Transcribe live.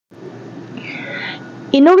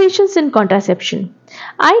Innovations in contraception.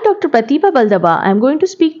 I, Dr. Pratibha Baldaba, I am going to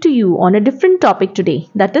speak to you on a different topic today,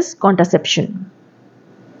 that is contraception.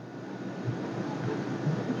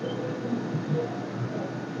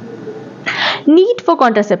 Need for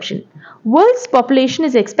contraception. World's population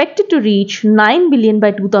is expected to reach 9 billion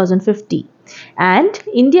by 2050, and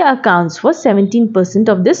India accounts for 17%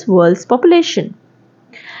 of this world's population.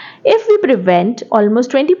 If we prevent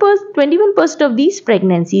almost 21% of these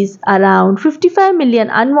pregnancies, around 55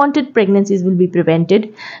 million unwanted pregnancies will be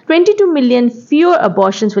prevented, 22 million fewer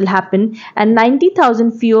abortions will happen, and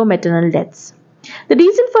 90,000 fewer maternal deaths. The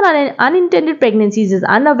reason for unintended pregnancies is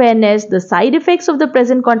unawareness, the side effects of the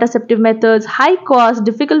present contraceptive methods, high cost,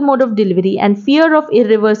 difficult mode of delivery, and fear of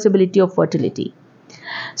irreversibility of fertility.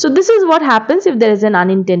 So, this is what happens if there is an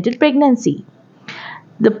unintended pregnancy.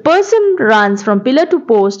 The person runs from pillar to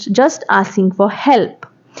post just asking for help,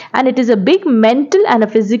 and it is a big mental and a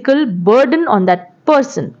physical burden on that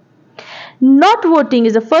person. Not voting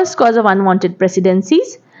is the first cause of unwanted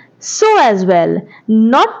pregnancies. So, as well,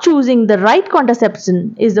 not choosing the right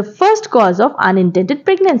contraception is the first cause of unintended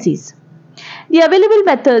pregnancies. The available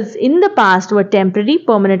methods in the past were temporary,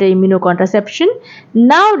 permanent, and immunocontraception.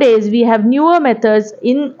 Nowadays, we have newer methods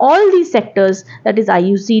in all these sectors, that is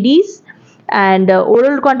IUCDs and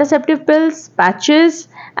oral contraceptive pills, patches,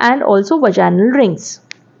 and also vaginal rings.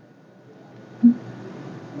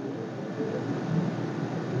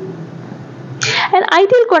 An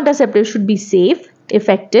ideal contraceptive should be safe,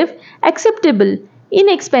 effective, acceptable,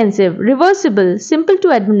 inexpensive, reversible, simple to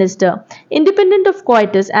administer, independent of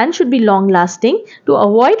coitus, and should be long lasting to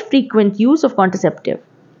avoid frequent use of contraceptive.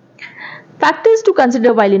 Factors to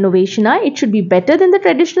consider while innovation are: it should be better than the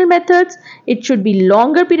traditional methods, it should be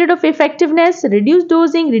longer period of effectiveness, reduced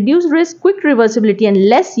dosing, reduced risk, quick reversibility, and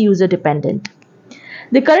less user dependent.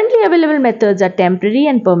 The currently available methods are temporary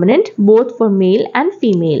and permanent, both for male and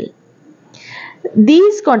female.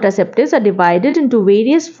 These contraceptives are divided into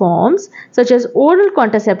various forms such as oral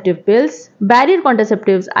contraceptive pills, barrier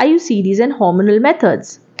contraceptives, IUCDs, and hormonal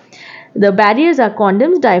methods. The barriers are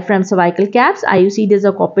condoms, diaphragm, cervical caps, IUCDs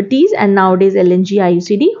are copper teas, and nowadays LNG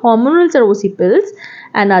IUCD. Hormonals are OC pills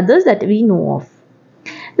and others that we know of.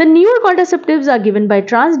 The newer contraceptives are given by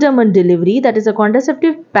transdermal delivery, that is a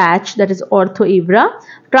contraceptive patch, that is ortho-evra,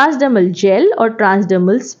 transdermal gel, or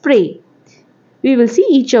transdermal spray. We will see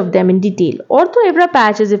each of them in detail. Ortho-evra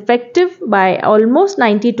patch is effective by almost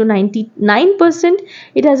 90 to 99%.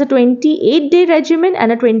 It has a 28-day regimen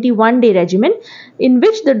and a 21-day regimen in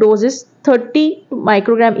which the dose is 30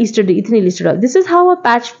 microgram ethinyl estradiol. This is how a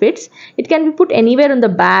patch fits. It can be put anywhere on the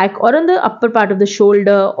back or on the upper part of the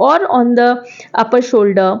shoulder or on the upper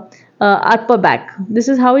shoulder, upper back. This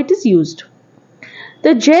is how it is used.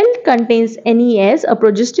 The gel contains NES, a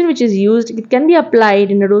progestin which is used. It can be applied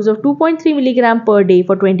in a dose of 2.3 mg per day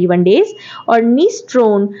for 21 days, or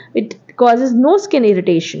Nistrone, it causes no skin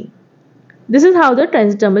irritation. This is how the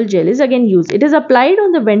transdermal gel is again used. It is applied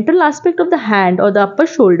on the ventral aspect of the hand or the upper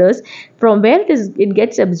shoulders, from where it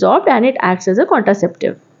gets absorbed and it acts as a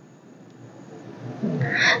contraceptive.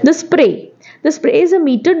 The spray. The spray is a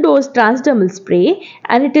metered dose transdermal spray,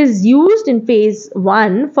 and it is used in phase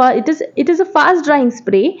 1 for it is a fast drying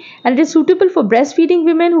spray, and it is suitable for breastfeeding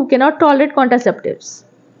women who cannot tolerate contraceptives.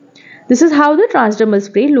 This is how the transdermal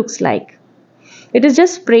spray looks like. It is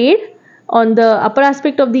just sprayed on the upper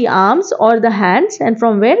aspect of the arms or the hands, and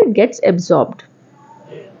from where it gets absorbed.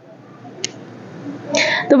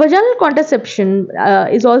 The vaginal contraception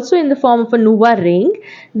is also in the form of a Nuva ring.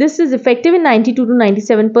 This is effective in 92 to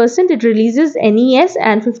 97%. It releases NES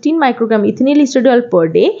and 15 microgram ethinyl estradiol per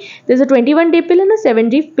day. There is a 21-day pill and a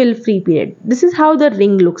 7-day pill-free period. This is how the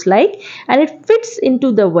ring looks like, and it fits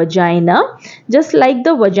into the vagina just like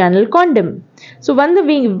the vaginal condom. So when the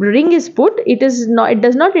ring is put, it does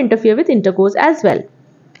not interfere with intercourse as well.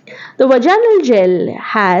 The vaginal gel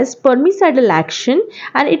has spermicidal action,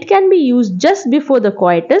 and it can be used just before the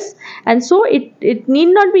coitus, and so it need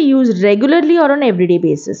not be used regularly or on everyday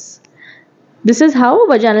basis. This is how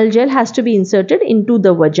vaginal gel has to be inserted into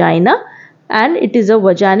the vagina, and it is a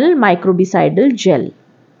vaginal microbicidal gel.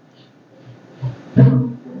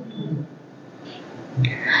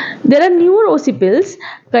 There are newer OC pills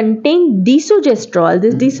contain desogestrel.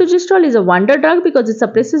 This desogestrel is a wonder drug because it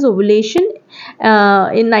suppresses ovulation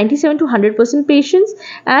in 97 to 100% patients,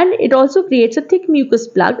 and it also creates a thick mucus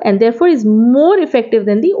plug, and therefore is more effective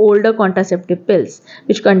than the older contraceptive pills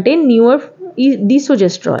which contain newer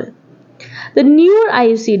desogestrel. The newer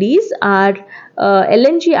IUCDs are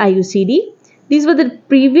LNG IUCD. These were the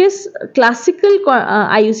previous classical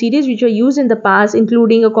IUCDs which were used in the past,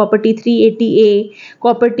 including a copper T380A,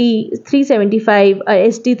 copper T375,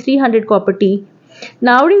 ST300 copper T.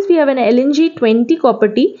 Nowadays, we have an LNG 20 copper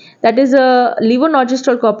T, that is a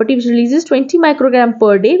levonorgestrel copper T which releases 20 microgram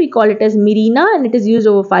per day. We call it as Mirena, and it is used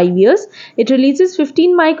over 5 years. It releases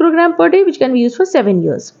 15 microgram per day which can be used for 7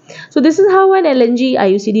 years. So this is how an LNG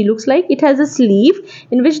IUCD looks like. It has a sleeve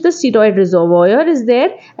in which the steroid reservoir is there,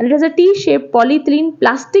 and it has a T-shaped polyethylene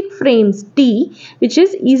plastic frames T which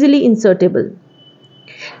is easily insertable.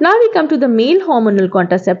 Now we come to the male hormonal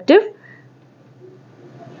contraceptive.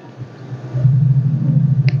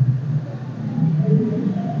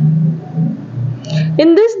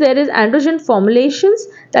 In this, there is androgen formulations,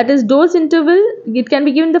 that is dose interval. It can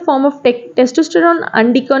be given in the form of testosterone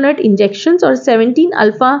undeconate injections or 17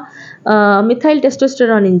 alpha methyl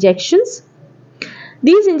testosterone injections.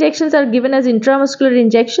 These injections are given as intramuscular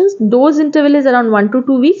injections. Dose interval is around 1 to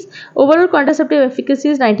 2 weeks. Overall contraceptive efficacy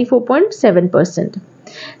is 94.7%.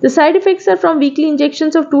 The side effects are from weekly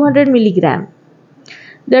injections of 200 milligram.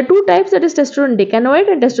 There are two types, that is testosterone decanoate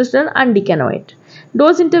and testosterone undecanoate.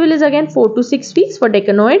 Dose interval is again 4 to 6 weeks for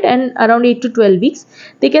decanoate and around 8 to 12 weeks.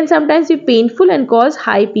 They can sometimes be painful and cause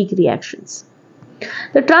high peak reactions.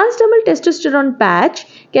 The transdermal testosterone patch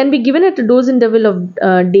can be given at a dose interval of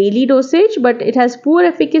daily dosage, but it has poor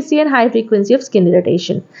efficacy and high frequency of skin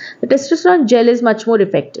irritation. The testosterone gel is much more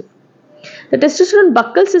effective. The testosterone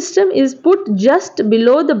buccal system is put just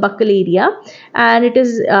below the buccal area, and it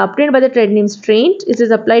is obtained by the trade strain. It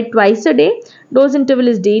is applied twice a day. Dose interval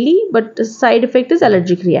is daily, but the side effect is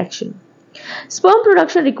allergic reaction. Sperm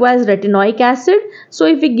production requires retinoic acid. So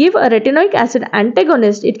if we give a retinoic acid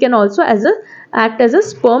antagonist, it can also act as a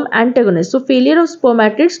sperm antagonist. So failure of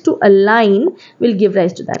spermatids to align will give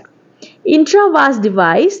rise to that. Intravas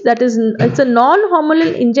device, that is, it's a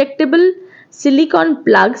non-hormonal injectable silicone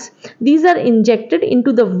plugs. These are injected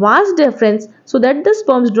into the vas deferens so that the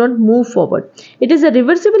sperms don't move forward. It is a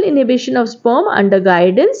reversible inhibition of sperm under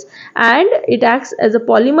guidance, and it acts as a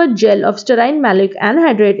polymer gel of stearine malic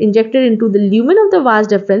anhydride injected into the lumen of the vas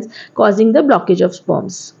deferens, causing the blockage of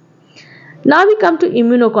sperms. Now we come to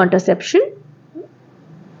immunocontraception.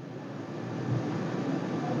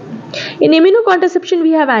 In immunocontraception,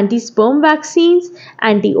 we have anti-sperm vaccines,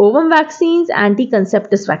 anti-ovum vaccines,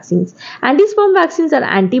 anti-conceptus vaccines. Anti-sperm vaccines are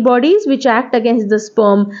antibodies which act against the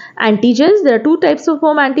sperm antigens. There are two types of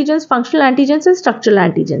sperm antigens, functional antigens and structural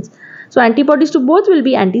antigens. So antibodies to both will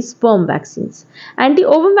be anti-sperm vaccines.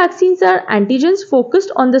 Anti-ovum vaccines are antigens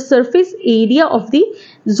focused on the surface area of the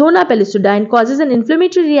zona pellucida and causes an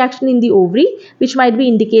inflammatory reaction in the ovary, which might be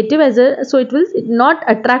indicative so it will not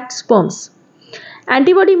attract sperms.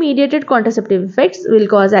 Antibody-mediated contraceptive effects will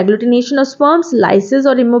cause agglutination of sperms, lysis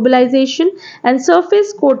or immobilization, and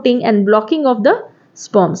surface coating and blocking of the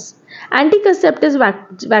sperms.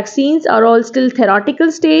 Anticonceptive vaccines are all still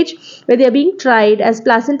theoretical stage, where they are being tried as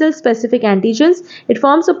placental specific antigens. It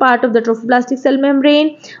forms a part of the trophoblastic cell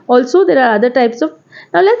membrane. Also, there are other types of.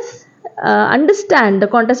 Now let's understand the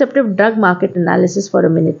contraceptive drug market analysis for a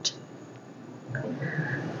minute.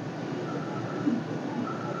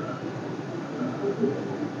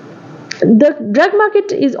 The drug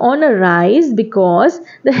market is on a rise because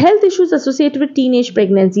the health issues associated with teenage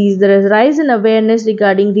pregnancies, there is a rise in awareness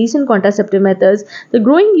regarding recent contraceptive methods, the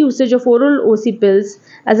growing usage of oral OC pills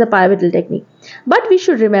as a pivotal technique. But we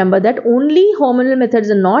should remember that only hormonal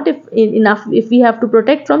methods are not enough if we have to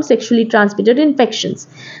protect from sexually transmitted infections.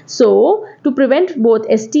 So, to prevent both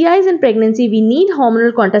STIs and pregnancy, we need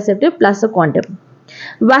hormonal contraceptive plus a condom.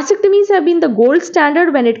 Vasectomies have been the gold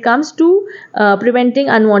standard when it comes to preventing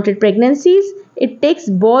unwanted pregnancies. It takes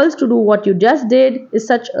balls to do what you just did is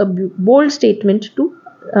such a bold statement to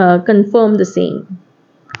confirm the same.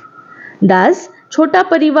 Thus, Chota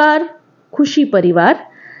Parivar, Khushi Parivar,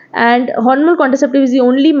 and hormonal contraceptive is the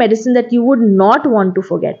only medicine that you would not want to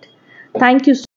forget. Thank you.